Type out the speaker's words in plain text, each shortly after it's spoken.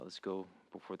Let's go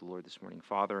before the Lord this morning.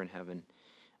 Father in heaven,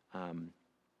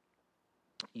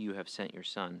 you have sent your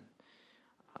Son,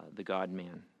 the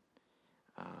God-man,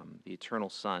 the eternal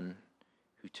Son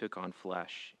who took on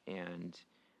flesh and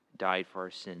died for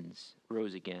our sins,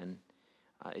 rose again,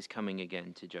 is coming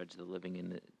again to judge the living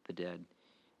and the dead.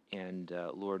 And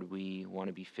Lord, we want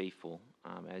to be faithful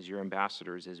as your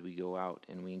ambassadors as we go out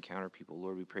and we encounter people.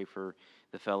 Lord, we pray for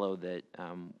the fellow that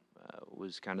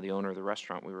was kind of the owner of the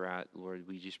restaurant we were at. Lord,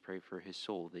 we just pray for his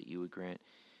soul, that you would grant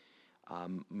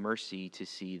mercy to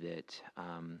see that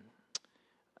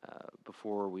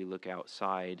before we look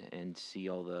outside and see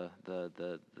all the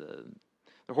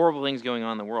horrible things going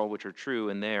on in the world, which are true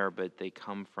and there, but they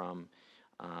come from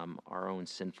our own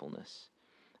sinfulness.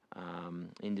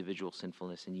 Individual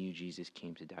sinfulness, and you, Jesus,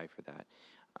 came to die for that.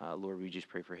 Lord, we just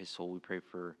pray for his soul. We pray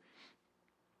for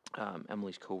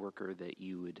Emily's coworker, that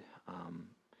you would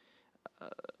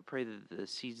pray that the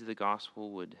seeds of the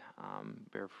gospel would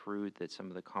bear fruit, that some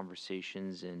of the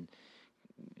conversations and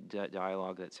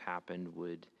dialogue that's happened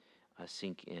would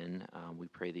sink in. We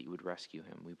pray that you would rescue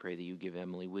him. We pray that you give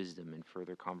Emily wisdom in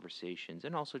further conversations,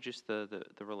 and also just the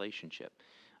relationship.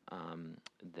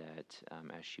 That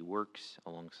as she works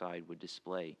alongside would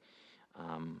display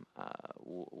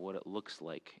what it looks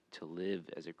like to live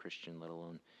as a Christian, let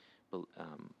alone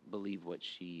believe what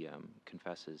she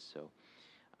confesses. So,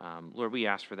 Lord, we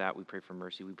ask for that. We pray for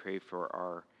mercy. We pray for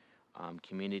our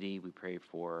community. We pray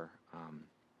for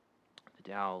the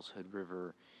Dalles, Hood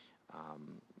River,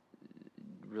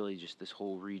 really just this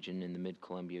whole region in the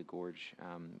Mid-Columbia Gorge,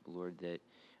 Lord, that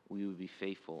we would be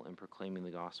faithful in proclaiming the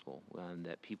gospel,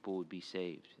 that people would be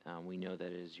saved. We know that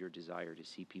it is your desire to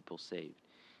see people saved.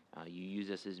 You use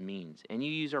us as means, and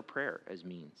you use our prayer as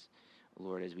means.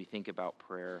 Lord, as we think about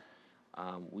prayer,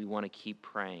 we want to keep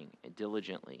praying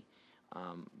diligently,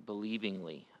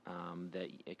 believingly, that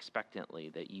expectantly,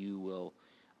 that you will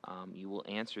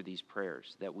answer these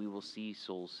prayers, that we will see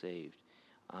souls saved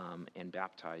and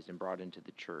baptized and brought into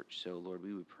the church. So, Lord,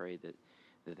 we would pray that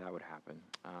would happen.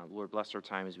 Lord, bless our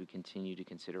time as we continue to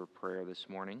consider prayer this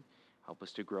morning. Help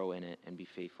us to grow in it and be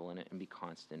faithful in it and be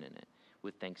constant in it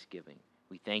with thanksgiving.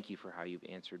 We thank you for how you've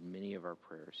answered many of our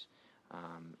prayers,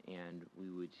 and we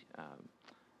would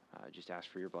just ask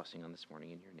for your blessing on this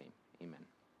morning in your name. Amen.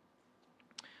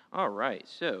 All right,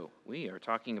 so we are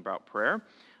talking about prayer.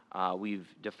 We've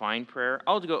defined prayer.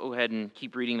 I'll go ahead and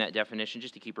keep reading that definition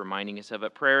just to keep reminding us of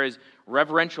it. Prayer is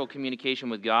reverential communication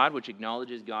with God, which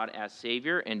acknowledges God as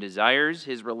Savior and desires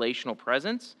his relational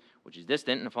presence, which is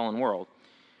distant in a fallen world.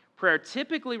 Prayer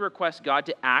typically requests God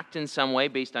to act in some way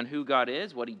based on who God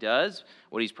is, what he does,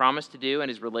 what he's promised to do, and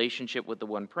his relationship with the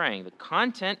one praying. The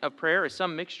content of prayer is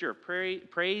some mixture of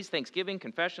praise, thanksgiving,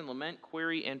 confession, lament,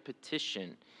 query, and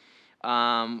petition.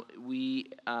 We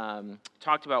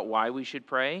talked about why we should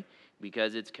pray,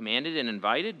 because it's commanded and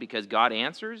invited, because God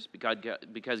answers,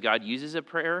 because God uses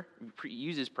prayer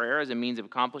as a means of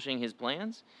accomplishing his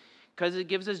plans, because it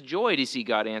gives us joy to see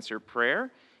God answer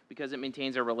prayer, because it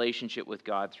maintains our relationship with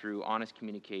God through honest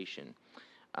communication.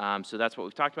 So that's what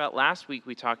we've talked about. Last week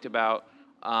we talked about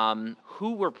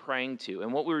who we're praying to,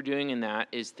 and what we were doing in that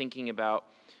is thinking about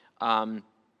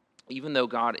even though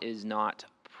God is not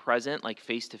present, like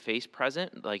face-to-face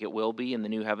present, like it will be in the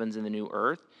new heavens and the new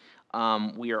earth,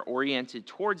 we are oriented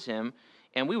towards him,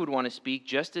 and we would want to speak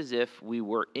just as if we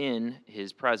were in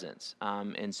his presence.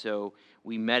 And so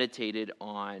we meditated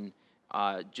on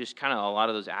just kind of a lot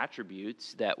of those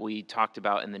attributes that we talked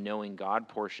about in the knowing God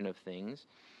portion of things,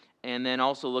 and then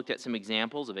also looked at some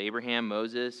examples of Abraham,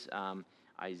 Moses,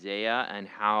 Isaiah, and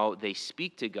how they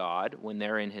speak to God when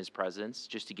they're in his presence,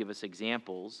 just to give us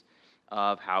examples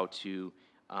of how to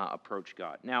approach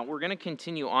God. Now, we're going to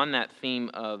continue on that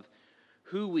theme of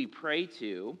who we pray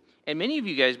to, and many of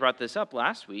you guys brought this up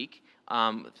last week,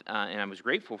 and I was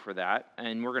grateful for that,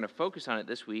 and we're going to focus on it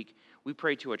this week. We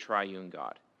pray to a triune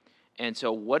God. And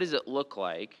so what does it look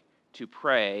like to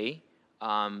pray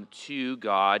to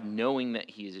God knowing that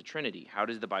he is a Trinity? How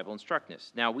does the Bible instruct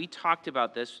us? Now, we talked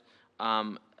about this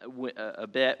a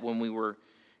bit when we were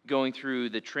going through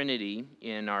the Trinity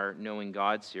in our Knowing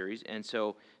God series, and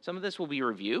so some of this will be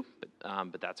review,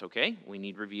 but that's okay. We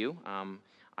need review.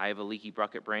 I have a leaky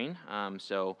bucket brain,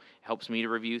 so it helps me to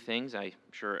review things. I'm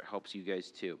sure it helps you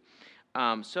guys too.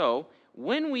 So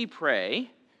when we pray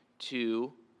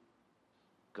to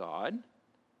God,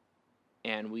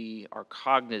 and we are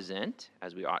cognizant,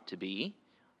 as we ought to be,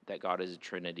 that God is a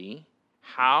Trinity,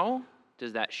 how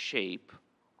does that shape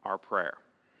our prayer?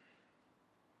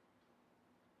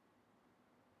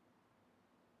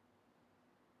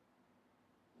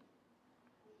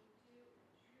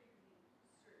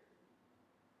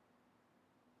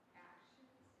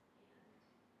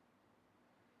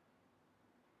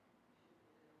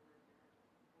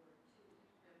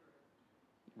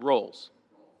 Roles.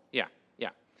 Yeah, yeah.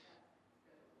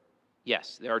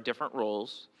 Yes, there are different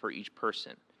roles for each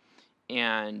person.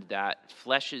 And that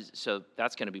fleshes, so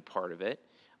that's going to be part of it.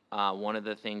 One of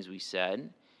the things we said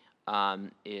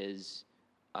is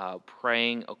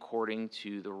praying according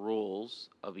to the rules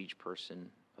of each person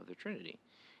of the Trinity.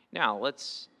 Now,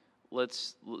 this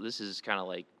is kind of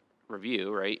like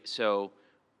review, right? So,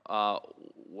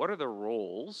 what are the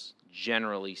roles,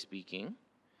 generally speaking,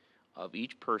 of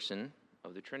each person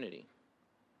of the Trinity?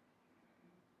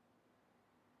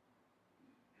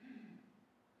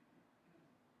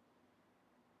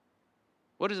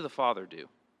 What does the Father do?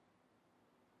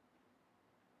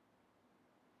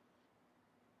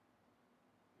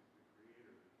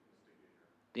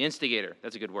 The instigator,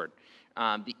 that's a good word.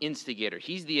 The instigator.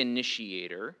 He's the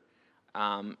initiator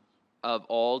of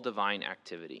all divine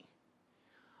activity.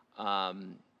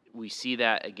 We see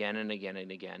that again and again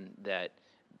and again, that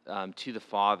to the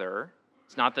Father,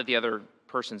 it's not that the other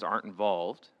persons aren't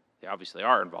involved, they obviously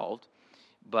are involved,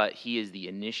 but he is the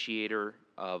initiator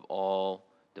of all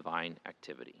divine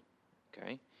activity.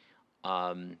 Okay?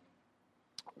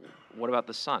 What about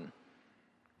the Son?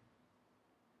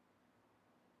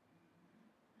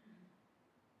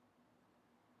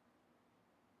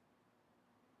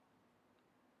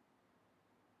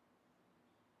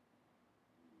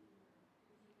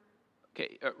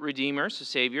 Okay, Redeemer, so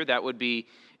Savior, that would be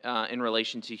in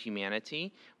relation to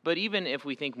humanity. But even if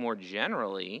we think more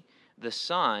generally, the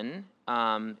Son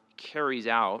carries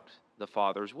out the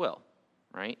Father's will,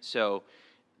 right? So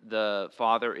the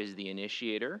Father is the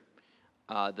initiator.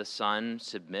 The Son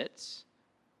submits,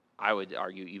 I would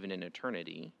argue, even in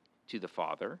eternity, to the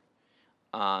Father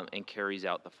and carries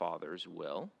out the Father's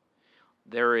will.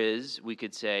 There is, we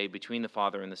could say, between the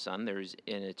Father and the Son, there's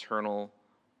an eternal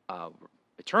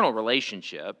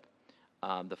relationship.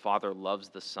 The Father loves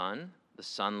the Son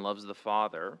loves the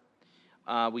Father.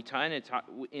 We kind of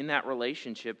in that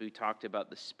relationship, we talked about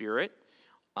the Spirit.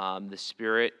 The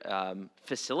Spirit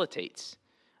facilitates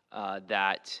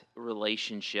that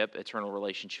relationship, eternal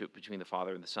relationship between the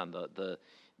Father and the Son.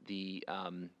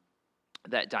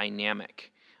 That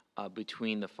dynamic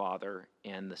between the Father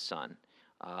and the Son.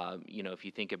 If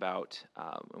you think about,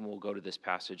 and we'll go to this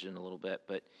passage in a little bit,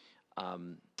 but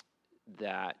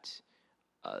that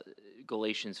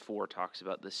Galatians 4 talks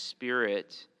about the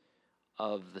Spirit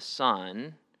of the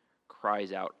Son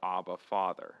cries out, Abba,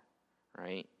 Father,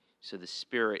 right? So the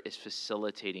Spirit is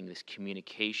facilitating this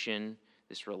communication,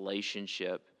 this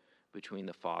relationship between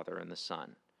the Father and the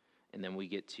Son. And then we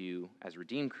get to, as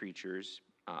redeemed creatures,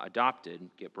 adopted,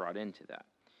 get brought into that.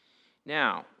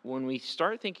 Now, when we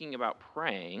start thinking about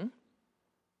praying,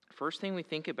 first thing we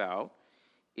think about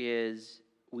is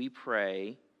we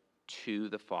pray to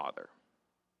the Father.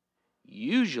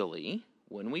 Usually,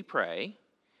 when we pray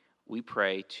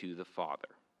to the Father.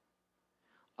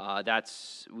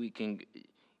 Can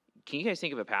you guys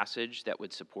think of a passage that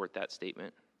would support that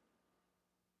statement?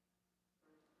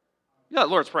 Yeah,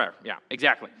 Lord's Prayer. Yeah,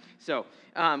 exactly. So,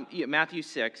 Matthew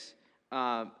 6,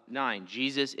 9,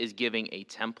 Jesus is giving a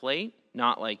template,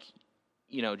 not like,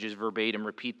 just verbatim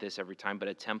repeat this every time, but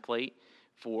a template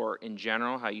for, in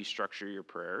general, how you structure your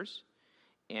prayers.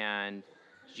 And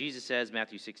Jesus says,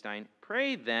 Matthew 6, 9,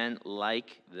 pray then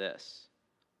like this,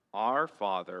 Our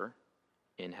Father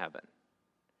in heaven.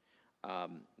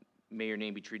 May your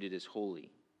name be treated as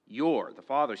holy. The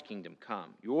Father's kingdom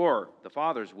come. The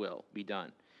Father's will be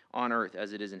done on earth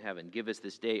as it is in heaven. Give us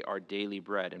this day our daily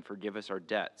bread, and forgive us our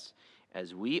debts,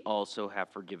 as we also have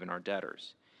forgiven our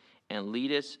debtors. And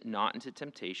lead us not into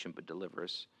temptation, but deliver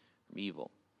us from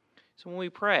evil. So when we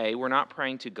pray, we're not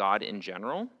praying to God in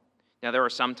general. Now, there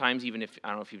are sometimes, even if, I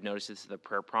don't know if you've noticed this in the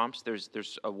prayer prompts,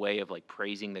 there's a way of like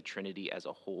praising the Trinity as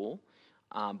a whole.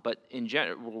 But in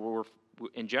general,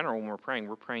 when we're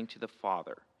praying to the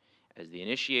Father as the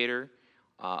initiator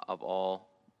of all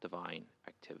divine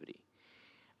activity.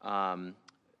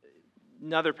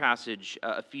 Another passage,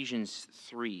 Ephesians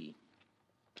 3.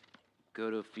 Go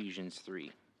to Ephesians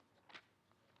 3.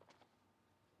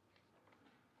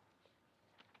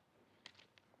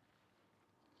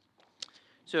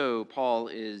 So Paul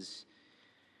is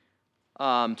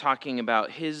talking about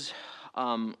his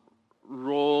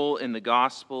role in the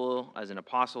gospel as an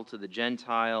apostle to the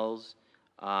Gentiles.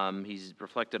 He's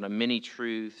reflected on many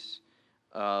truths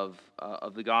of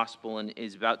the gospel and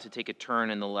is about to take a turn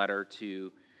in the letter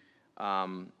to,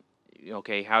 how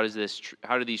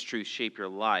do these truths shape your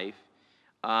life?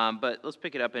 But let's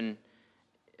pick it up in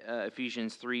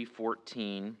Ephesians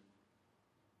 3:14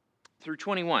 through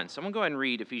 21. Someone go ahead and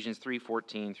read Ephesians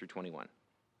 3:14 through 21.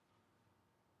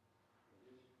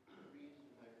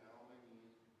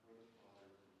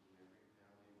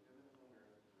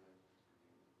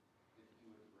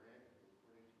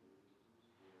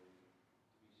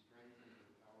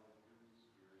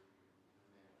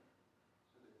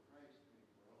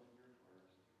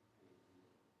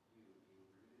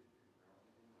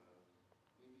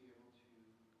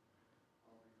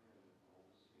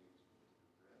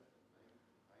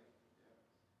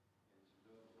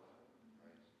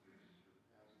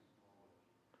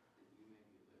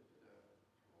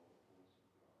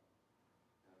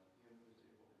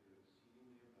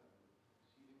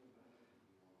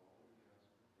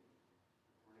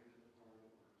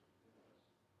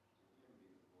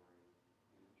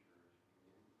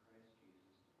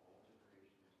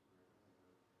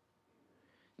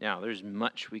 Now, there's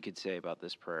much we could say about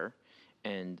this prayer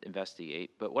and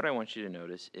investigate, but what I want you to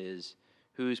notice is,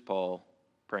 who's Paul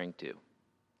praying to?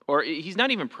 Or he's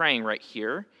not even praying right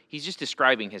here. He's just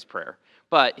describing his prayer.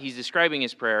 But he's describing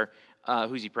his prayer.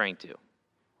 Who's he praying to?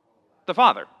 The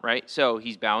Father, right? So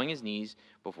he's bowing his knees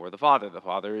before the Father. The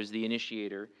Father is the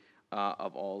initiator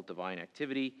of all divine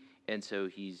activity, and so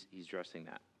he's addressing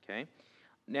that, okay?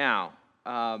 Now,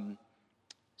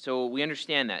 so we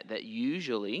understand that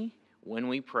usually when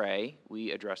we pray,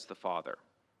 we address the Father.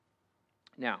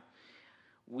 Now,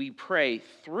 we pray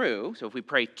through, so if we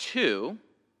pray to,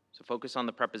 so focus on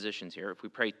the prepositions here. If we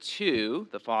pray to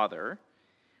the Father,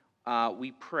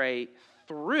 we pray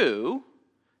through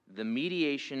the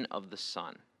mediation of the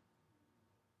Son.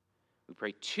 We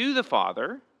pray to the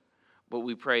Father, but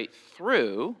we pray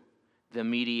through the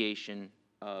mediation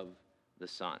of the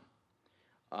Son.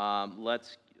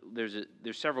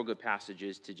 There's several good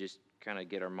passages to just kind of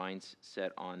get our minds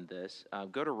set on this.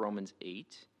 Go to Romans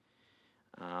 8.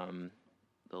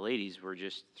 The ladies were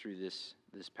just through this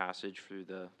passage through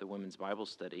the women's Bible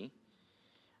study.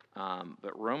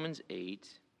 But Romans 8,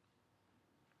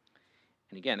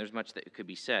 and again, there's much that could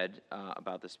be said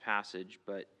about this passage,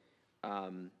 but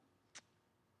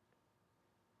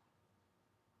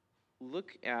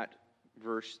look at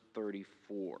verse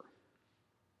 34.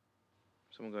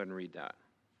 Someone go ahead and read that.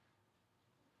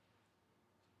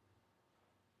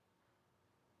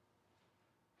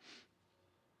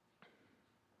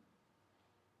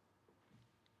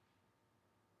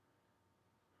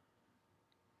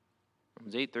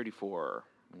 Romans 8:34.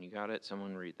 When you got it,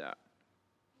 someone read that.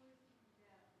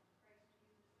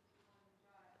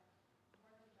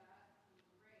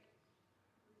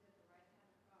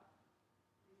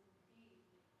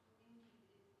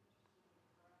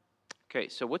 Okay,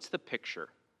 so what's the picture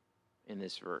in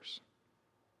this verse?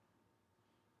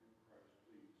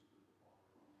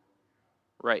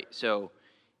 Right, so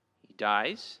he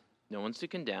dies, no one's to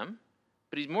condemn,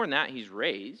 but he's more than that, he's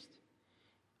raised.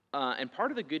 And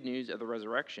part of the good news of the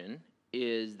resurrection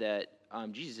is that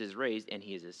Jesus is raised and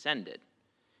he is ascended.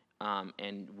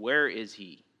 And where is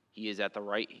he? He is at the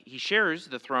right. He shares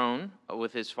the throne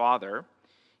with his Father.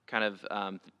 Kind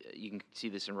of, you can see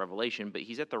this in Revelation, but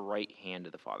he's at the right hand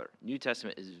of the Father. New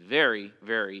Testament is very,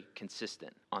 very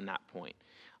consistent on that point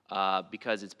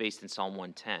because it's based in Psalm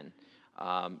 110.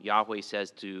 Yahweh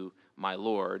says to my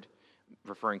Lord,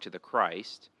 referring to the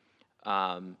Christ,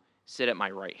 sit at my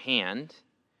right hand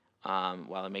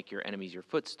while I make your enemies your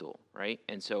footstool, right?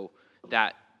 And so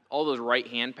that all those right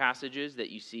hand passages that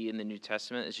you see in the New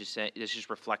Testament is just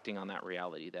reflecting on that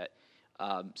reality that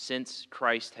since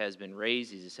Christ has been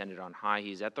raised, he's ascended on high,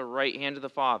 he's at the right hand of the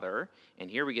Father, and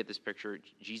here we get this picture,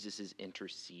 Jesus is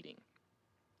interceding.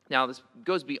 Now, this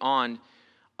goes beyond,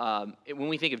 when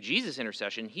we think of Jesus'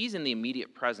 intercession, he's in the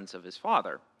immediate presence of his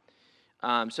Father.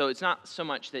 So it's not so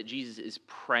much that Jesus is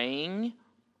praying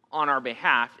on our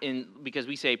behalf, because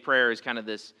we say prayer is kind of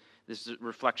this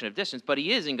reflection of distance, but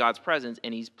he is in God's presence,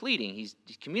 and he's pleading, he's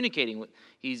communicating,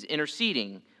 he's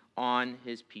interceding on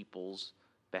his people's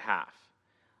behalf.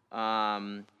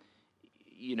 1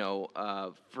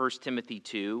 Timothy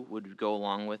 2 would go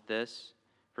along with this.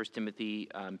 1 Timothy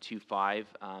 2:5,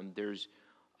 there's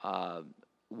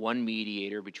one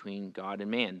mediator between God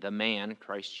and man, the man,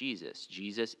 Christ Jesus.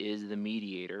 Jesus is the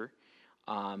mediator.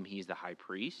 He's the high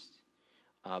priest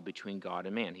between God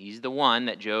and man. He's the one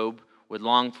that Job would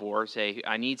long for, say,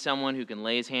 I need someone who can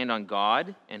lay his hand on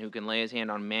God and who can lay his hand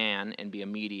on man and be a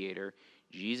mediator.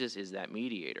 Jesus is that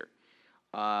mediator.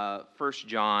 1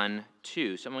 John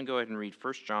 2. Someone go ahead and read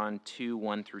 1 John 2,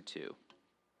 1 through 2.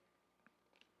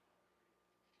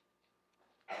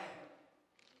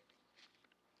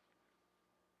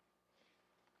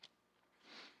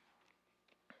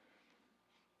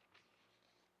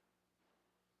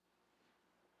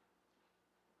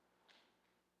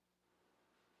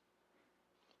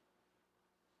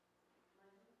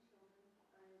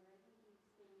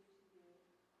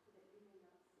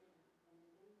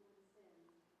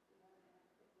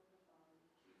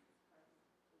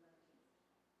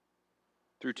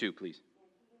 Through 2, please.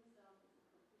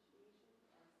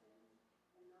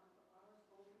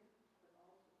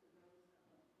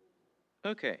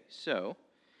 Okay, so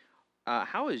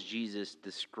how is Jesus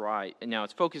described? Now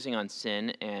it's focusing on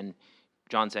sin, and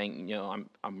John saying,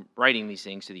 I'm writing these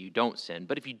things so that you don't sin.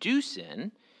 But if you do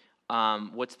sin,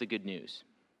 what's the good news?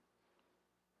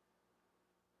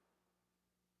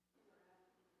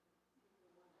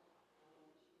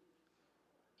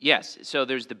 Yes, so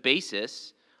there's the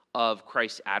basis of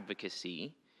Christ's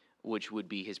advocacy, which would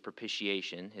be his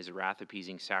propitiation, his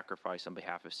wrath-appeasing sacrifice on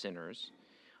behalf of sinners,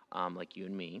 like you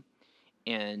and me.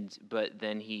 But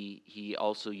then he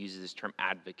also uses this term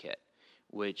advocate,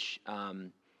 which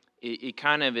it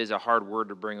kind of is a hard word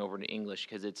to bring over to English,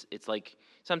 because it's like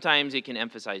sometimes it can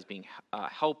emphasize being a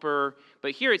helper,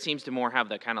 but here it seems to more have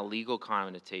the kind of legal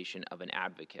connotation of an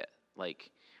advocate, like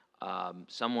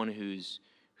someone who's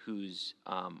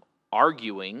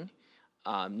arguing,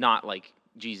 not like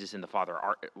Jesus and the Father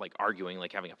are like arguing,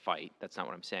 like having a fight. That's not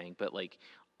what I'm saying, but like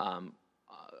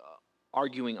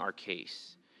arguing our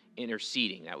case,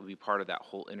 interceding. That would be part of that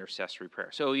whole intercessory prayer.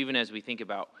 So even as we think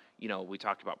about, we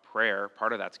talked about prayer,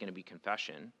 part of that's going to be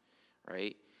confession,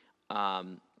 right?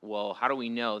 Well, how do we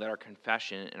know that our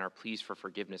confession and our pleas for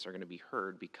forgiveness are going to be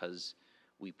heard? Because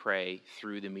we pray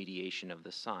through the mediation of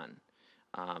the Son.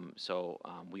 So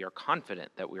we are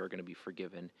confident that we are going to be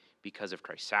forgiven because of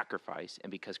Christ's sacrifice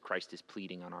and because Christ is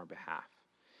pleading on our behalf.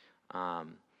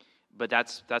 But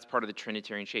that's part of the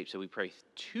Trinitarian shape. So we pray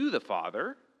to the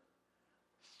Father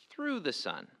through the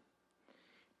Son.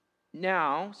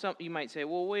 Now, you might say,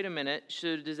 well, wait a minute.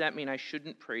 Does that mean I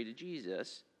shouldn't pray to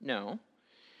Jesus? No,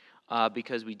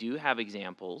 because we do have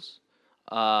examples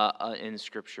in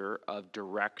Scripture of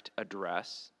direct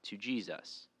address to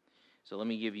Jesus. So let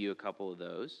me give you a couple of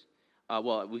those.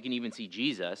 Well, we can even see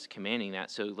Jesus commanding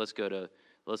that. So let's go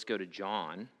to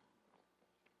John,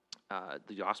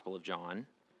 the Gospel of John,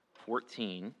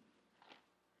 14.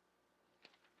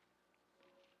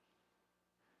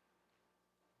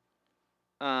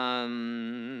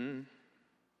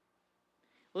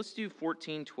 Let's do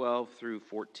 14:12 through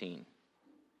 14.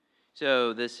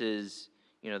 So this is,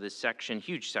 this section,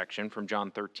 huge section from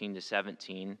John 13 to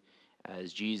 17,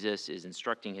 as Jesus is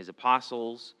instructing his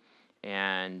apostles,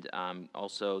 and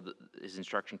also his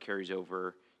instruction carries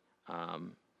over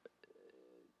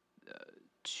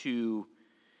to,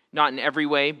 not in every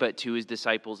way, but to his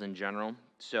disciples in general.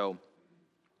 So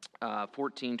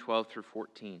 14:12 through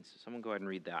 14. So someone go ahead and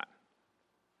read that.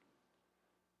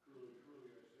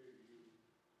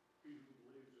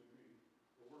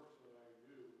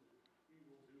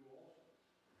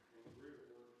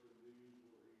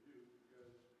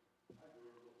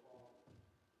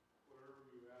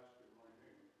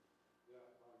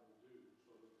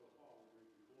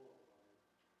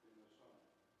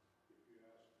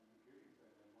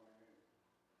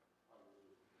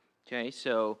 Okay,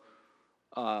 so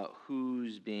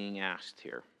who's being asked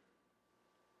here?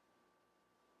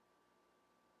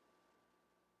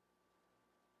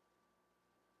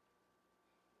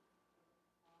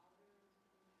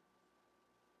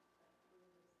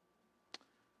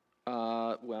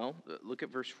 Well, look at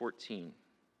verse 14.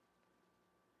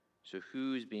 So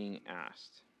who's being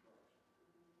asked?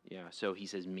 Yeah, so he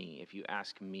says me. If you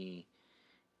ask me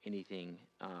anything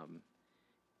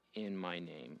in my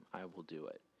name, I will do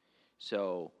it.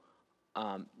 So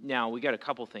now we got a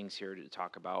couple things here to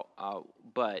talk about,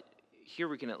 but here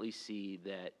we can at least see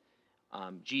that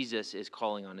Jesus is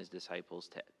calling on his disciples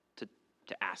to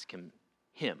ask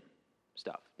him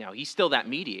stuff. Now, he's still that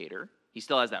mediator. He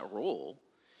still has that role,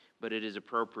 but it is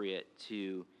appropriate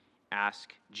to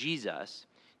ask Jesus.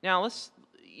 Now, but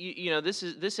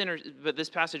this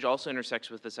passage also intersects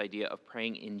with this idea of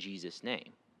praying in Jesus'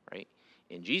 name, right?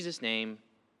 In Jesus' name,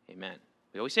 amen.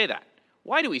 We always say that.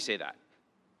 Why do we say that?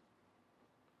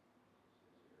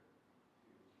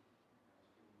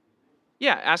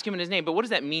 Yeah, ask him in his name. But what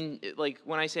does that mean? Like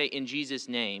when I say in Jesus'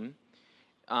 name,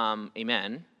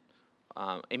 amen.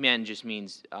 Amen just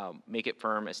means make it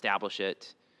firm, establish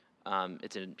it.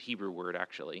 It's a Hebrew word,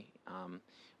 actually.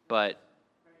 But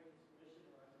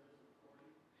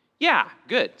yeah,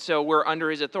 good. So we're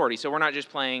under his authority. So we're not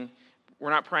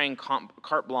praying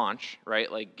carte blanche,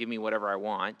 right? Like give me whatever I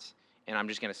want, and I'm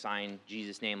just going to sign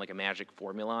Jesus' name like a magic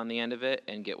formula on the end of it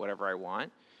and get whatever I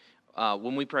want.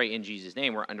 When we pray in Jesus'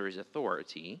 name, we're under his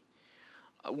authority.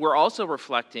 We're also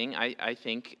reflecting, I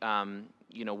think,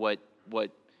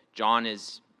 what John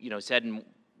is, said in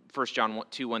 1 John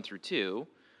 2, 1 through 2.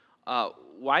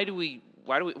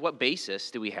 What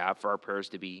basis do we have for our prayers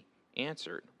to be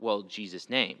answered? Well, Jesus'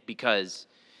 name, because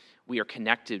we are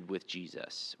connected with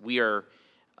Jesus. We are,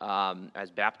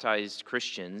 as baptized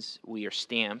Christians, we are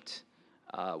stamped,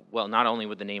 not only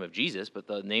with the name of Jesus, but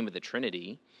the name of the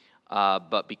Trinity.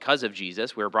 But because of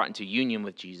Jesus, we are brought into union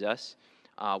with Jesus.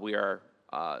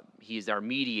 He is our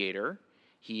mediator.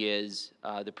 He is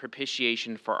the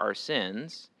propitiation for our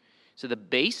sins. So the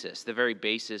very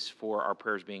basis for our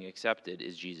prayers being accepted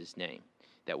is Jesus' name,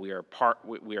 that we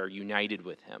are united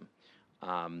with him.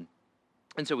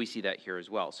 And so we see that here as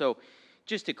well. So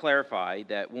just to clarify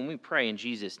that when we pray in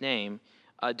Jesus' name,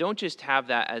 don't just have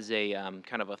that as a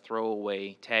kind of a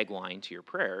throwaway tagline to your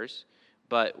prayers,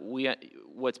 but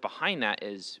what's behind that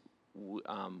is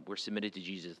we're submitted to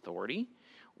Jesus' authority.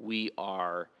 We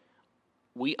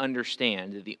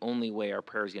understand that the only way our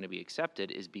prayer is going to be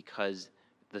accepted is because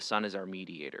the Son is our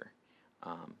mediator.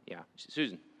 Yeah,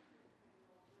 Susan.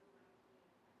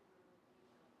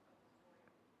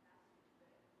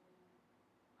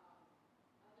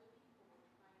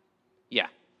 Yeah.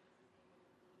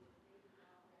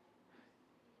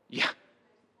 Yeah.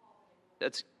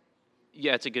 That's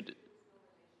it's a good.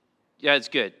 Yeah, it's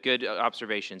good. Good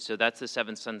observation. So that's the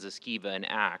seven sons of Sceva in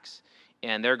Acts,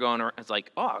 and they're going. It's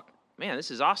like, oh man,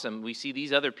 this is awesome. We see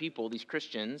these other people, these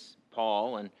Christians,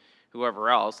 Paul and whoever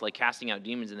else, like casting out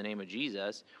demons in the name of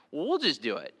Jesus. Well, we'll just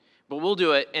do it. But we'll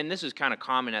do it, and this was kind of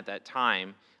common at that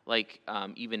time, like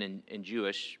even in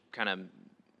Jewish kind of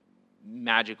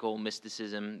magical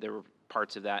mysticism. There were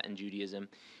parts of that in Judaism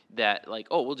that, like,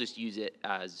 oh, we'll just use it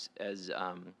as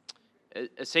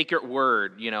a sacred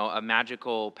word, a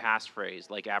magical passphrase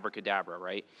like abracadabra,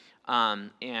 right?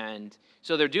 And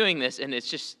so they're doing this, and it's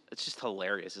just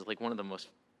hilarious. It's like one of the most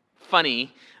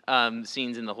funny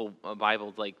scenes in the whole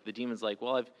Bible. Like the demon's like,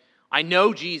 well, I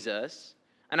know Jesus,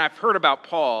 and I've heard about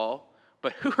Paul,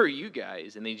 but who are you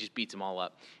guys? And then he just beats them all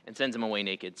up and sends them away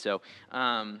naked. So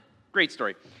great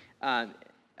story.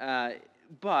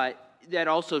 But that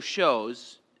also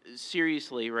shows,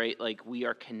 seriously, right? Like we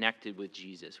are connected with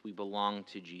Jesus. We belong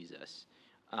to Jesus.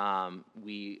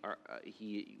 We are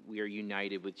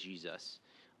united with Jesus.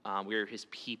 We are His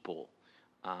people.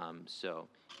 So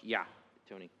yeah,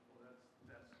 Tony.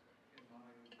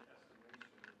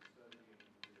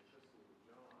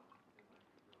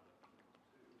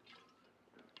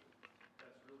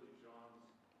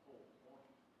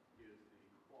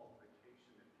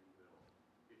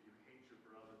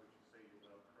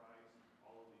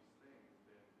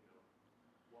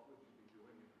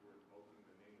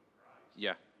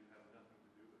 Yeah.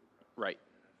 Right.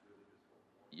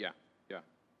 Yeah. Yeah.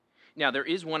 Now there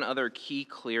is one other key,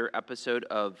 clear episode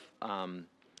of, and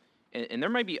there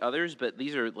might be others, but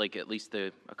these are like at least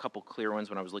a couple clear ones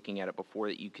when I was looking at it before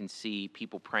that you can see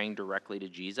people praying directly to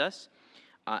Jesus.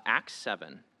 Acts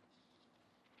 7,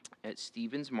 at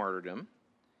Stephen's martyrdom,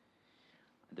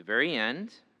 at the very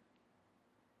end,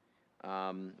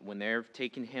 when they're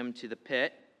taking him to the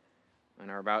pit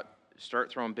and are about to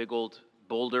start throwing big old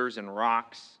boulders and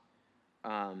rocks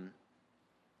at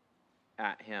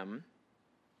him.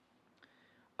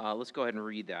 Let's go ahead and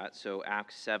read that. So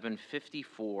Acts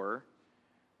 7:54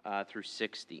 through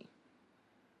 60.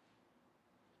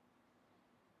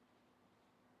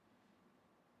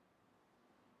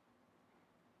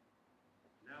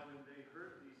 Now when they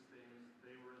heard these things,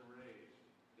 they were enraged,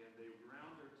 and they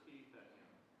ground their teeth at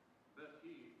him. But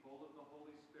he, full of the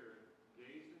Holy Spirit,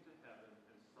 gazed into heaven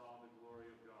and saw the glory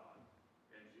of God,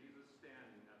 and Jesus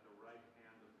standing at the right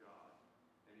hand of God.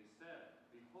 And he said,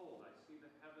 Behold, I see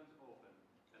the heavens open,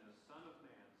 and the Son of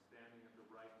Man standing at the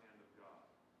right hand of God.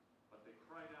 But they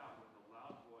cried out with a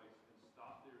loud voice and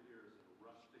stopped their ears and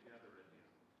rushed together at him.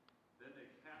 Then they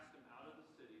cast him out of the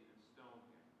city and stoned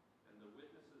him. And the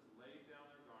witnesses laid down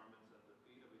their garments at the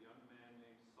feet of a young man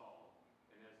named Saul.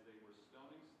 And as they were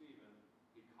stoning Stephen,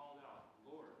 he called out,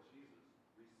 Lord Jesus,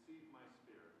 receive my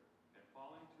spirit. And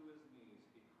falling to his knees,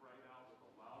 he cried out with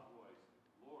a loud voice,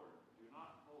 Lord, do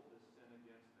not hold this sin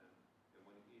against them. And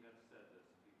when he had said this,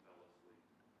 he fell asleep.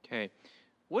 Okay.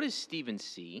 What does Stephen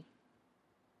see?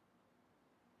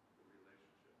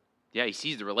 Yeah, he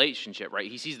sees the relationship, right?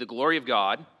 He sees the glory of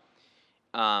God.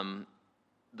 And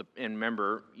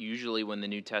remember, usually when the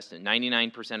New Testament,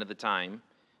 99% of the time,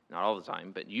 not all the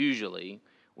time, but usually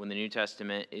when the New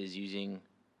Testament is using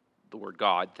the word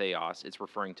God, theos, it's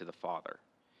referring to the Father.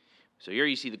 So here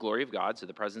you see the glory of God, so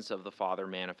the presence of the Father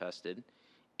manifested,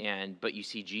 but you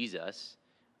see Jesus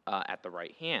at the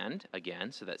right hand,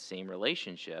 again, so that same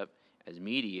relationship as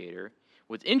mediator.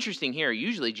 What's interesting here,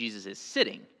 usually Jesus is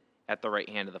sitting at the right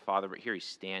hand of the Father, but here he's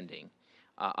standing.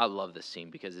 I love this scene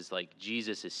because it's like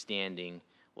Jesus is standing,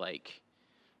 like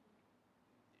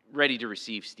ready to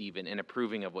receive Stephen and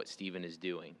approving of what Stephen is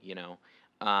doing.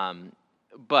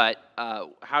 But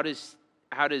how does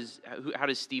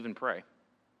Stephen pray?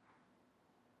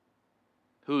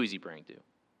 Who is he praying to?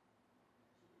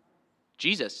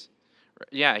 Jesus.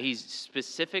 Yeah, he's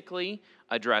specifically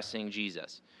addressing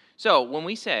Jesus. So when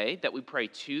we say that we pray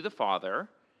to the Father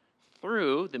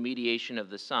through the mediation of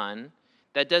the Son,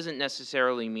 that doesn't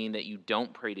necessarily mean that you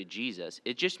don't pray to Jesus.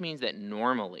 It just means that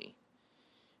normally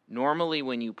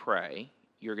when you pray,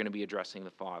 you're going to be addressing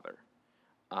the Father.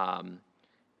 But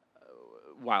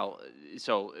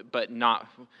not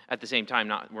at the same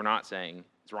time. We're not saying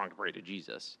it's wrong to pray to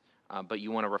Jesus, but you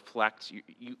want to reflect.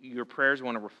 Your prayers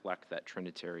want to reflect that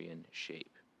Trinitarian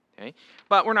shape. Okay,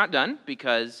 but we're not done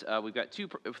because we've got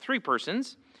three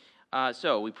persons.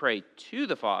 So we pray to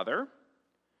the Father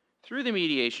through the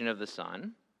mediation of the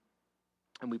Son,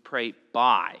 and we pray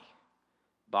by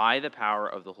the power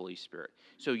of the Holy Spirit.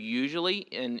 So usually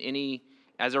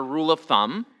as a rule of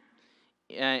thumb,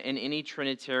 in any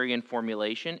Trinitarian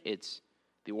formulation,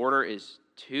 the order is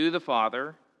to the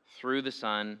Father, through the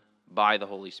Son, by the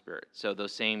Holy Spirit. So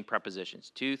those same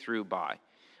prepositions, to, through, by,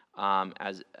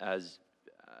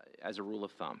 as a rule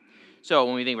of thumb. So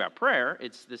when we think about prayer,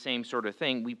 it's the same sort of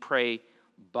thing. We pray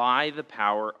by the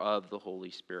power of the Holy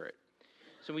Spirit.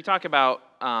 So we talked about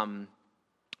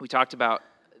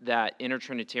that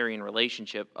intertrinitarian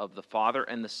relationship of the Father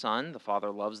and the Son. The Father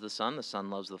loves the Son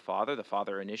loves the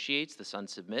Father initiates, the Son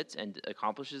submits and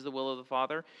accomplishes the will of the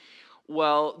Father.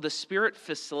 Well, the Spirit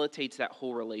facilitates that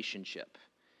whole relationship.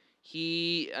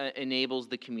 He enables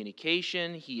the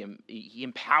communication, he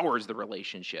empowers the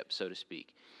relationship, so to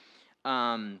speak.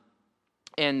 And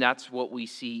that's what we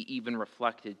see even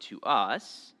reflected to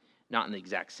us, not in the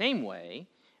exact same way,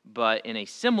 but in a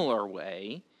similar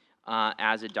way,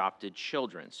 as adopted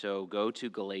children. So go to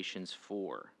Galatians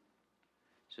 4.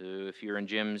 So if you're in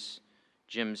Jim's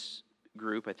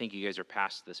group, I think you guys are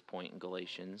past this point in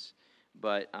Galatians,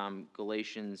 but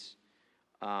Galatians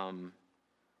 4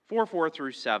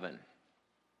 through 7.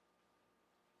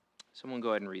 Someone go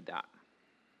ahead and read that.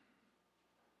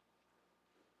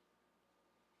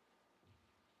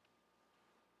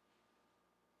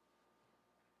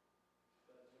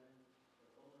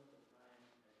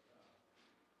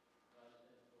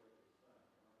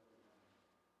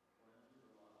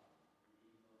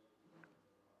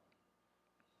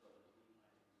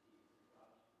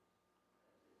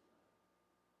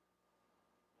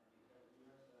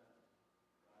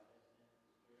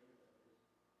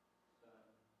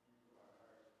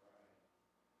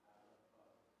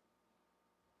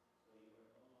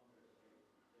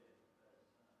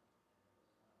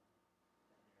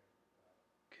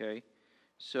 Okay,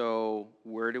 so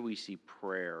where do we see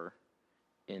prayer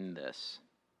in this?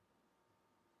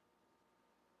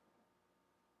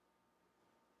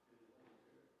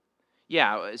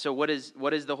 Yeah, so what is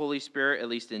the Holy Spirit, at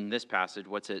least in this passage?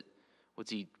 What's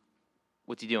he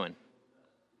doing?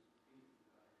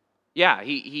 Yeah,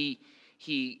 he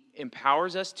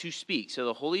empowers us to speak. So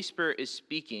the Holy Spirit is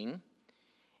speaking.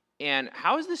 And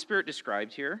how is the Spirit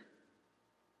described here?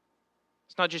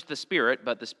 It's not just the Spirit,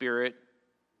 but the Spirit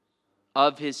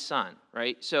of his Son,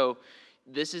 right? So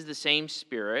this is the same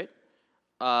Spirit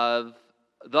of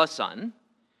the Son,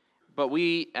 but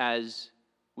we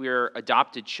are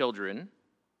adopted children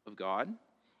of God.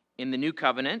 In the new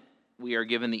covenant, we are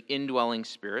given the indwelling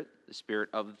Spirit, the Spirit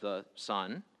of the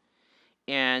Son.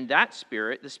 And that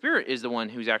Spirit, the Spirit is the one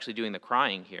who's actually doing the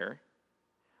crying here.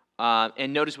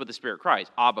 And notice what the Spirit cries,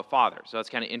 Abba, Father. So that's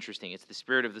kind of interesting. It's the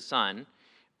Spirit of the Son,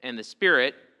 and the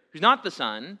Spirit, who's not the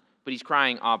Son, but he's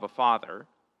crying Abba, Father.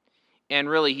 And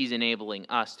really, he's enabling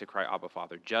us to cry Abba,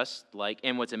 Father, just like,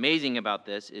 and what's amazing about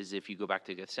this is if you go back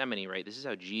to Gethsemane, right, this is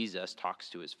how Jesus talks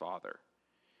to his Father.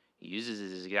 He uses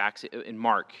his exact, in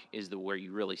Mark is where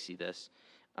you really see this.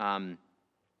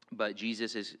 But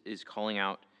Jesus is calling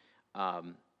out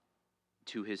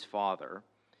to his Father,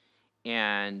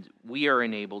 and we are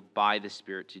enabled by the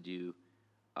Spirit to do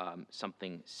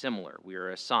something similar. We are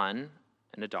a son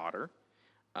and a daughter,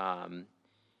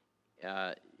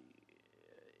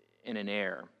 and an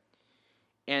heir.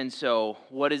 And so,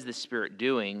 what is the Spirit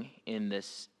doing in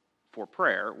this for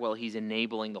prayer? Well, he's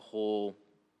enabling the whole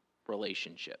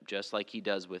relationship, just like he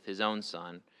does with his own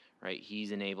Son, right?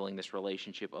 He's enabling this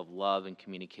relationship of love and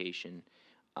communication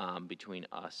between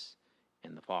us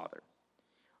and the Father.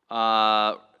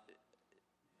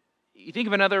 You think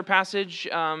of another passage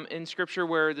in Scripture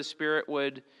where the Spirit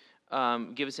would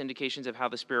give us indications of how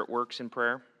the Spirit works in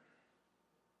prayer?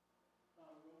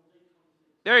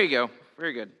 There you go.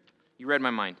 Very good. You read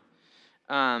my mind.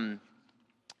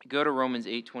 Go to Romans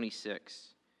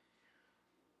 8:26.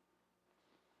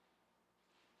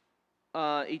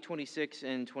 8:26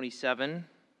 and 27.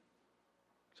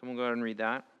 Someone go ahead and read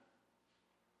that.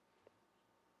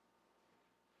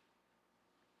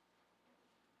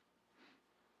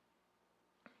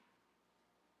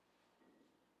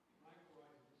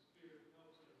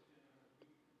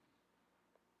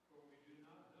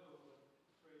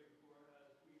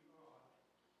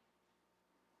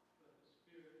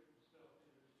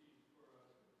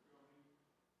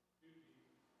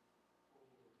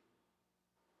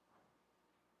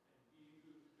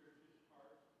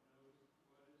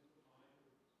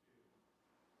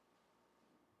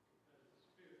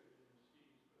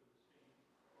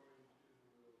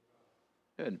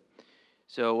 Good.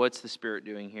 So what's the Spirit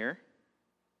doing here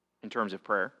in terms of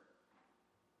prayer?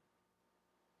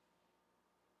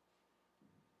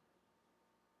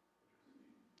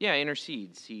 Yeah,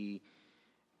 intercedes. He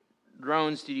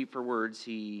groans too deep for words.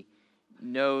 He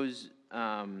knows,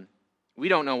 we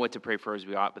don't know what to pray for as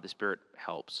we ought, but the Spirit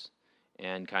helps.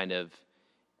 And kind of,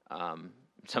 in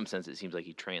some sense, it seems like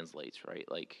he translates, right?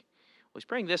 Like, well, he's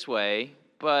praying this way,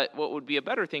 but what would be a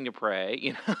better thing to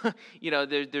pray?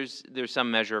 There's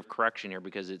some measure of correction here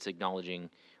because it's acknowledging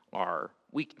our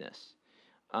weakness.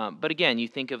 But again, you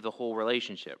think of the whole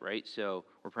relationship, right? So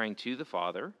we're praying to the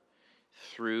Father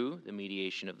through the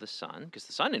mediation of the Son, because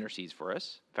the Son intercedes for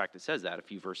us. In fact, it says that a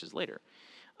few verses later.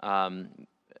 And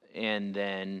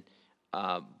then,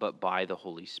 but by the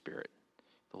Holy Spirit.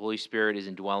 The Holy Spirit is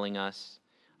indwelling us.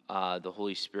 The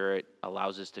Holy Spirit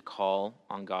allows us to call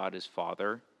on God as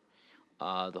Father.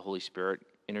 The Holy Spirit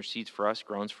intercedes for us,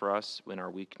 groans for us in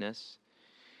our weakness.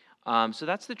 So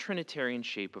that's the Trinitarian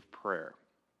shape of prayer.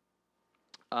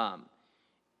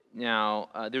 Now,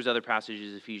 there's other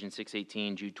passages, Ephesians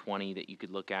 6:18, Jude 20, that you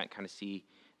could look at, kind of see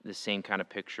the same kind of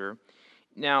picture.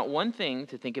 Now, one thing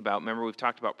to think about, remember we've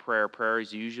talked about prayer. Prayer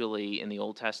is usually in the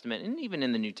Old Testament and even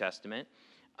in the New Testament,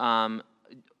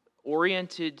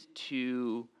 oriented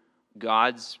to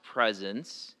God's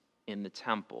presence in the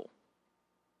temple.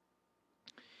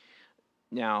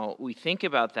 Now, we think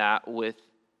about that with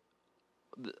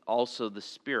also the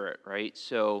Spirit, right?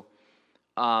 So,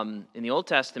 in the Old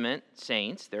Testament,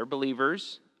 saints, they're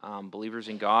believers, believers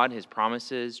in God, His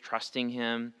promises, trusting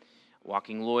Him,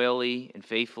 walking loyally and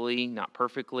faithfully, not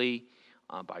perfectly,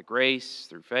 by grace,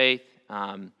 through faith,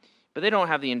 but they don't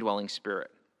have the indwelling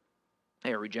Spirit.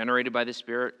 They are regenerated by the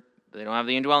Spirit, but they don't have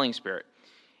the indwelling Spirit.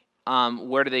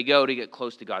 Where do they go to get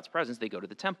close to God's presence? They go to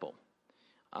the temple.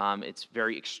 It's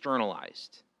very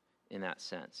externalized in that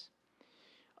sense.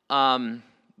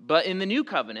 But in the New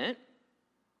Covenant,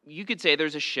 you could say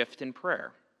there's a shift in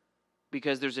prayer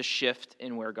because there's a shift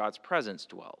in where God's presence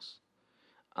dwells.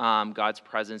 God's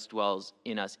presence dwells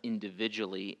in us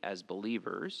individually as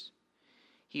believers.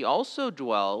 He also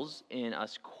dwells in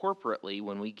us corporately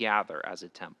when we gather as a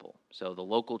temple. So the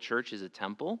local church is a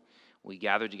temple. We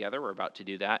gather together. We're about to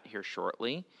do that here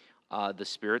shortly. The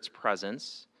Spirit's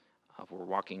presence, if we're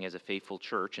walking as a faithful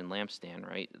church in Lampstand,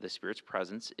 right? The Spirit's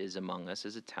presence is among us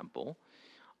as a temple.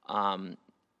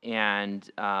 And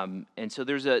so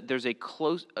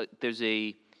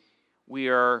we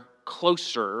are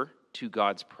closer to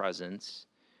God's presence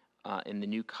in the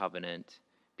New Covenant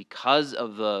because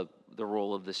of the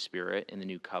role of the Spirit in the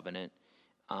New Covenant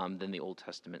than the Old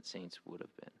Testament saints would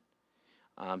have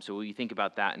been. So we think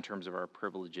about that in terms of our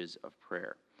privileges of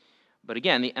prayer. But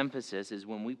again, the emphasis is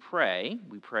when we pray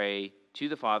to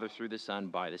the Father through the Son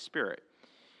by the Spirit.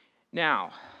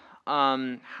 Now,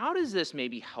 how does this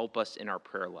maybe help us in our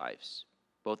prayer lives,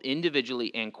 both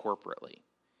individually and corporately?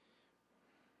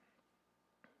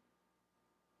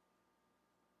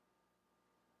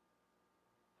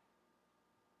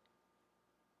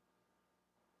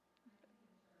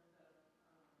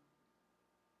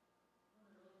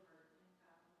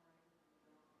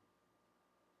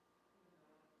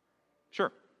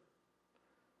 Sure.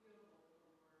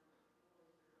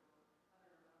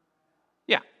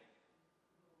 Yeah.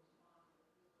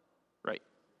 Right.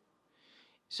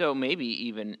 So maybe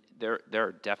even there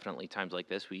are definitely times like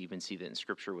this. We even see that in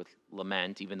Scripture with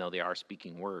lament, even though they are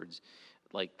speaking words,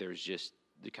 like there's just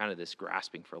kind of this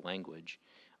grasping for language,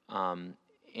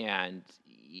 and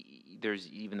there's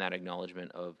even that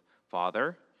acknowledgement of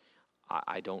Father,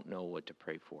 I don't know what to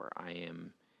pray for.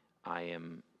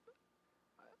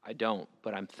 I don't,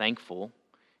 but I'm thankful.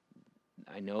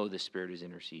 I know the Spirit is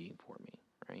interceding for me,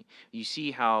 right? You see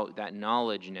how that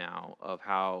knowledge now of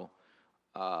how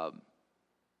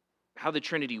the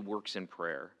Trinity works in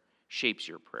prayer shapes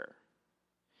your prayer.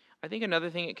 I think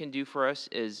another thing it can do for us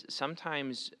is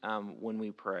sometimes when we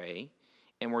pray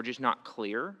and we're just not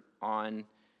clear on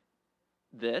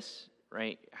this,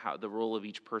 right, how the role of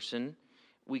each person,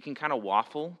 we can kind of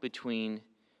waffle between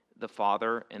the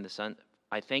Father and the Son.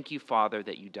 I thank you, Father,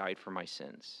 that you died for my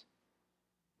sins.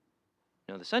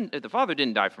 No, the Father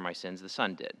didn't die for my sins, the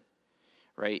Son did,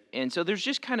 right? And so there's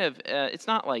just kind of, it's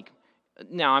not like,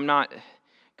 now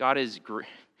God is,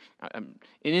 and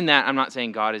in that I'm not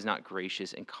saying God is not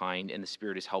gracious and kind and the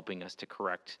Spirit is helping us to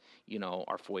correct,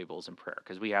 our foibles in prayer,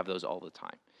 because we have those all the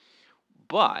time.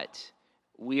 But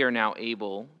we are now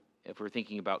able, if we're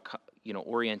thinking about,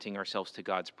 orienting ourselves to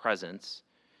God's presence,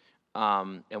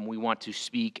 and we want to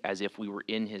speak as if we were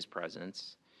in His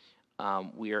presence,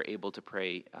 we are able to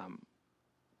pray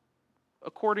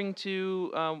according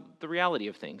to the reality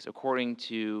of things, according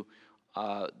to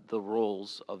the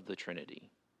roles of the Trinity,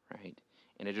 right?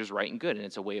 And it is right and good, and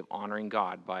it's a way of honoring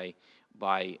God by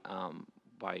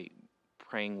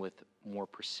praying with more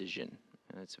precision.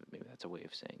 And maybe that's a way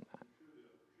of saying that.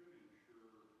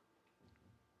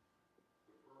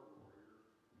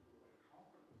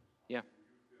 Yeah.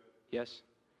 Yes.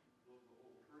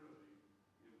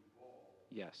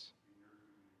 Yes.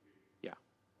 Yeah.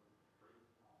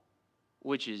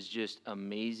 Which is just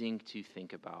amazing to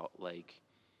think about,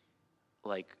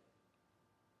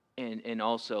 and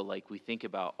also like we think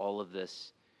about all of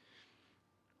this,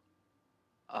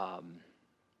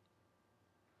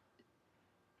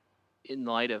 in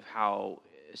light of how,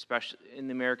 especially in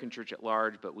the American church at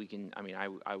large, but I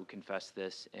would confess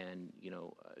this and,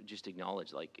 just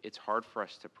acknowledge, like, it's hard for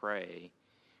us to pray,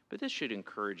 but this should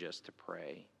encourage us to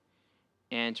pray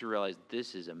and to realize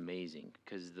this is amazing,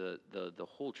 because the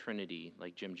whole Trinity,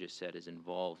 like Jim just said, is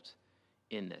involved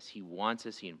in this. He wants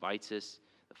us, he invites us.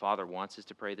 The Father wants us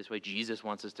to pray this way. Jesus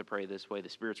wants us to pray this way. The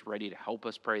Spirit's ready to help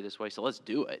us pray this way. So let's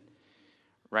do it,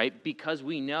 right? Because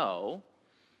we know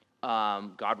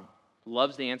God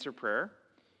loves to answer prayer.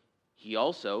 He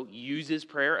also uses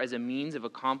prayer as a means of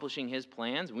accomplishing his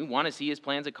plans. We want to see his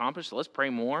plans accomplished, so let's pray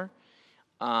more.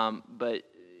 But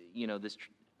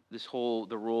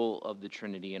the role of the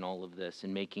Trinity in all of this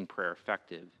and making prayer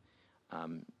effective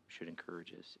should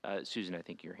encourage us. Susan, I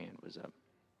think your hand was up.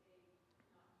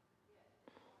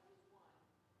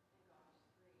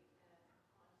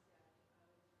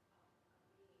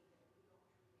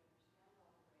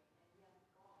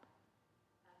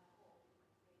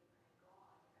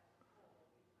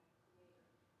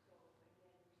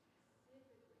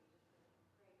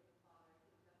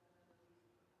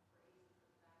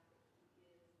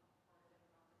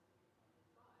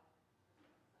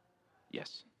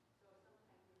 Yes.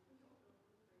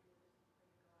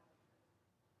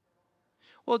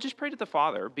 Well, just pray to the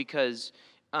Father, because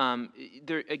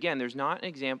there's not an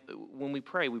example. When we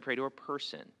pray to a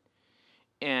person,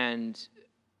 and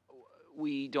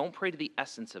we don't pray to the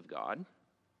essence of God,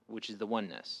 which is the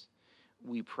oneness.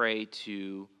 We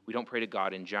don't pray to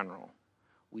God in general.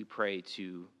 We pray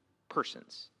to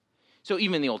persons. So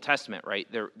even in the Old Testament, right,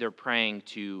 they're praying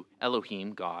to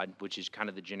Elohim, God, which is kind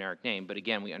of the generic name. But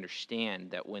again, we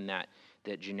understand that when that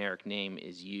generic name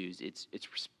is used,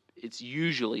 it's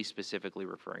usually specifically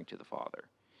referring to the Father,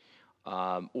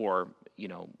 or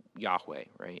Yahweh,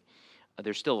 right?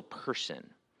 There's still a person.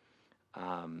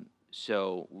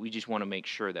 So we just want to make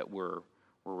sure that we're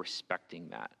respecting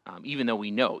that, even though we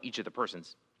know each of the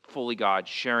persons fully God,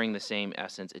 sharing the same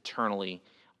essence eternally,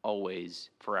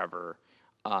 always, forever.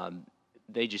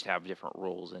 They just have different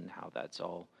roles in how that's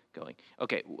all going.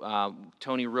 Okay,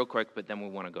 Tony, real quick, but then we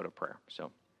want to go to prayer.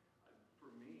 So. For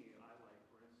me, I like,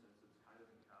 for instance, it's kind of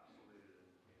encapsulated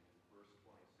in verse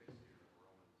 26 here in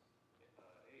Romans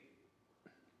 8.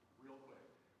 Real quick.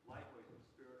 Likewise, the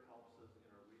Spirit helps us in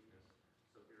our weakness.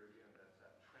 So here again, that's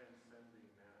that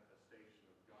transcending manifestation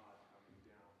of God coming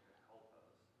down to help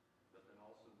us, but then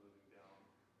also moving down.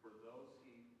 Verse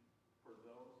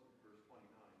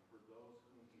 29, for those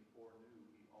whom he foreknew,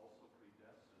 he also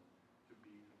predestined to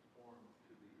be conformed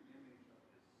to the image of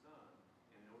his Son,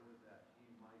 in order that he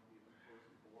might be the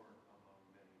firstborn among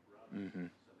many brothers. Mm-hmm.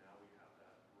 So now we have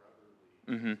that brotherly,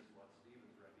 mm-hmm. This is what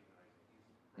Stephen's recognizing.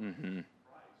 He's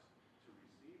Christ to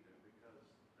receive him, because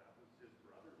that was his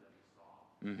brother that he saw.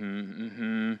 Mm-hmm.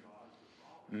 Mm-hmm. God is the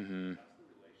Father. Mm-hmm. That's the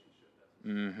relationship that's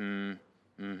mm-hmm.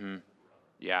 Mm-hmm.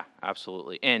 Yeah,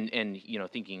 absolutely. And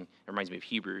thinking, it reminds me of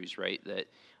Hebrews, right? That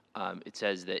it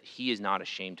says that he is not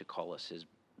ashamed to call us his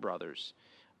brothers.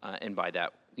 And by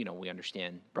that, we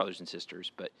understand brothers and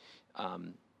sisters. But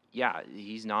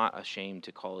he's not ashamed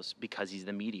to call us, because he's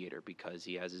the mediator, because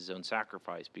he has his own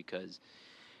sacrifice, because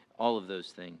all of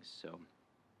those things. So,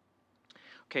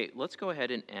 okay, let's go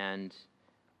ahead and end.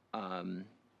 And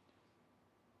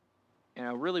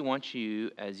I really want you,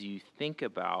 as you think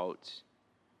about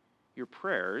your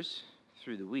prayers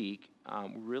through the week,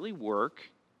 really work,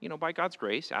 by God's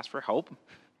grace, ask for help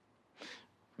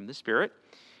from the Spirit.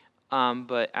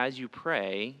 But as you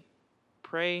pray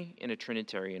in a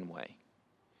Trinitarian way.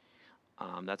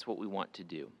 That's what we want to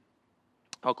do.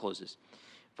 I'll close this.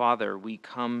 Father, we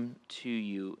come to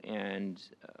you, and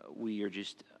we are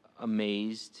just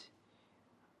amazed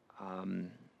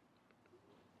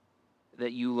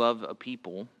that you love a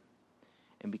people.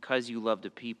 And because you loved a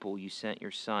people, you sent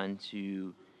your Son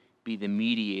to be the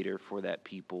mediator for that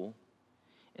people.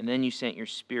 And then you sent your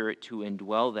Spirit to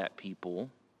indwell that people,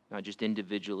 not just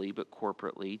individually, but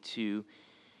corporately, to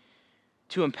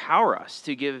empower us,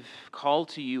 to give call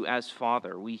to you as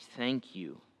Father. We thank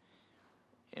you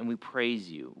and we praise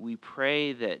you. We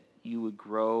pray that you would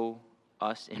grow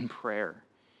us in prayer,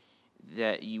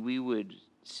 that we would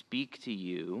speak to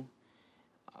you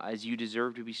as you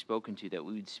deserve to be spoken to, that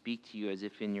we would speak to you as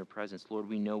if in your presence. Lord,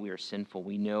 we know we are sinful.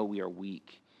 We know we are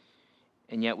weak.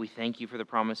 And yet we thank you for the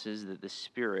promises that the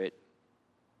Spirit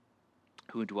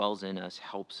who dwells in us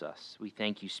helps us. We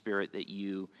thank you, Spirit, that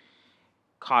you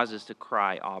cause us to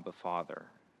cry, Abba, Father.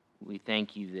 We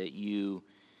thank you that you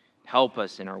help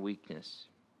us in our weakness.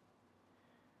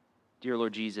 Dear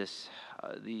Lord Jesus,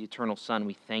 the eternal Son,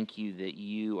 we thank you that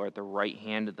you are at the right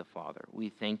hand of the Father. We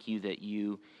thank you that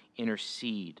you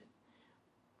intercede.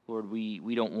 Lord,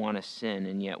 we don't want to sin,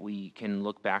 and yet we can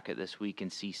look back at this week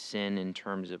and see sin in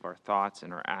terms of our thoughts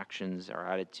and our actions, our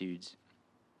attitudes.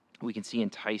 We can see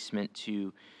enticement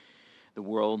to the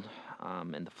world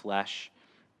and the flesh.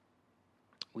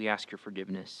 We ask your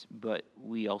forgiveness, but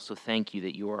we also thank you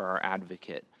that you are our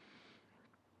advocate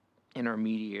and our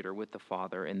mediator with the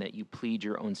Father, and that you plead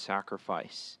your own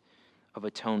sacrifice of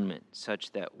atonement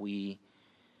such that we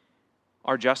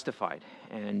are justified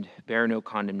and bear no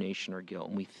condemnation or guilt,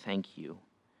 and we thank you.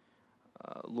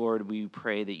 Lord, we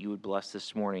pray that you would bless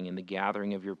this morning in the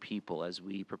gathering of your people as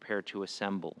we prepare to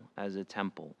assemble as a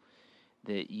temple,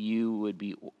 that you would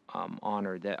be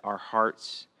honored, that our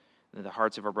hearts, the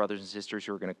hearts of our brothers and sisters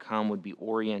who are going to come would be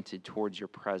oriented towards your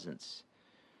presence,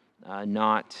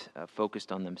 not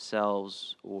focused on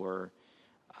themselves or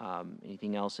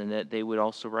anything else, and that they would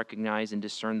also recognize and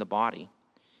discern the body.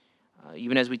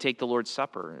 Even as we take the Lord's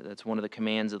Supper, that's one of the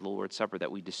commands of the Lord's Supper,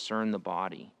 that we discern the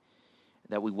body,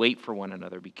 that we wait for one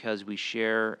another because we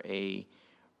share a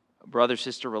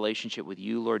brother-sister relationship with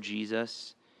you, Lord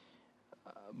Jesus,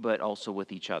 but also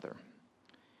with each other.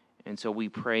 And so we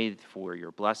pray for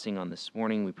your blessing on this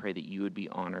morning. We pray that you would be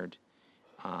honored,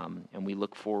 and we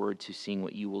look forward to seeing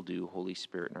what you will do, Holy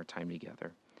Spirit, in our time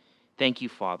together. Thank you,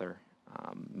 Father.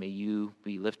 May you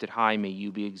be lifted high. May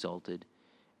you be exalted.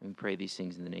 And we pray these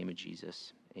things in the name of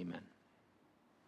Jesus. Amen.